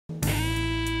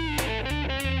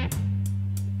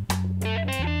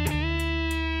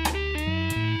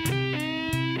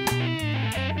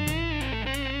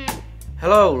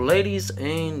Hello ladies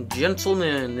and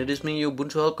gentlemen, it is me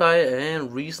Ubuntu Help Guy,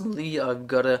 and recently I've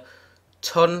got a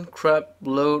crap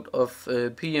load of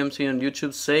PMs here on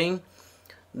YouTube saying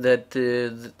that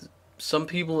some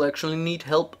people actually need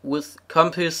help with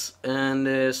Compiz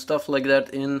and stuff like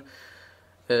that in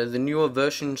the newer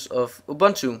versions of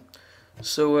Ubuntu.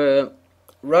 So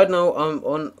right now I'm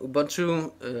on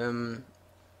Ubuntu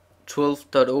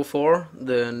 12.04,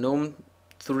 the GNOME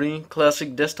 3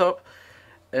 classic desktop.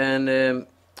 And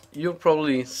you've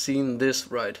probably seen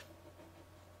this, right?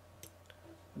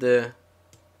 The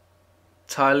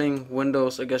tiling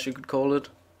windows, I guess you could call it.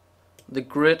 The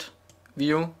grid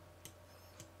view.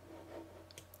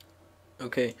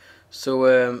 Okay,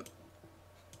 so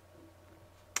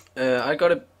I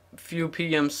got a few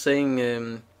PMs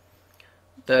saying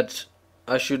that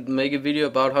I should make a video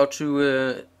about how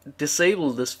to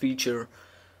disable this feature.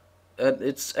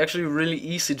 It's actually really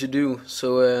easy to do.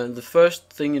 So the first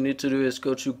thing you need to do is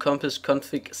go to Compiz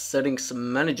config settings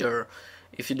manager.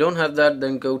 If you don't have that,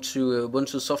 then go to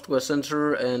Ubuntu Software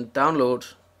Center and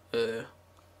download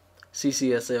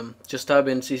CCSM. Just type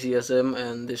in CCSM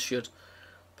and this should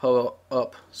power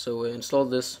up. So install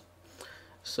this.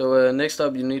 So next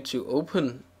up you need to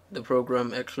open the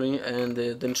program actually, and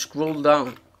then scroll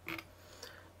down.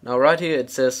 Now right here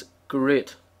it says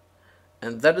grid.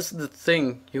 And that is the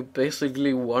thing you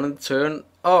basically want to turn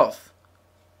off.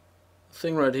 The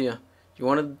thing right here. You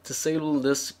want to disable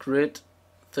this grid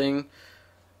thing.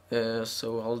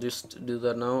 So I'll just do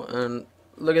that now. And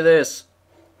look at this.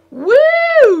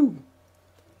 Woo!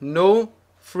 No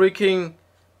freaking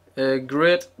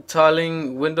grid,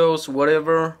 tiling, windows,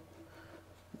 whatever.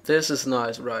 This is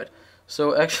nice, right?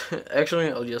 So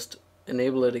actually I'll just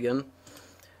enable it again.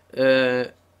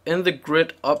 In the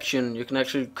grid option you can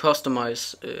actually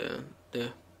customize the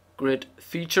grid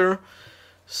feature,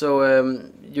 so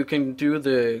you can do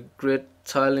the grid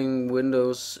tiling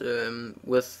windows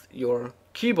with your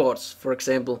keyboards, for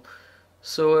example.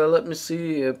 So let me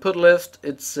see, put left,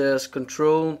 it says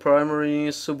control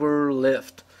primary super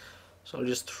left, so I'll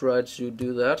just try to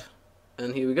do that,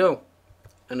 and here we go.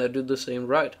 And I do the same,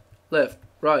 right, left,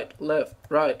 right, left,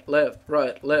 right, left,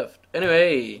 right, left.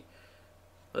 Anyway,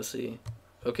 let's see.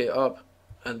 Okay, up,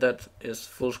 and that is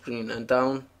full screen, and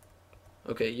down.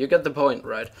 Okay, you get the point,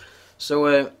 right?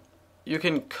 So you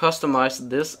can customize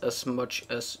this as much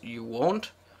as you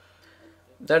want.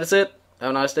 That is it.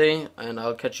 Have a nice day, and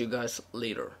I'll catch you guys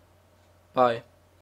later. Bye.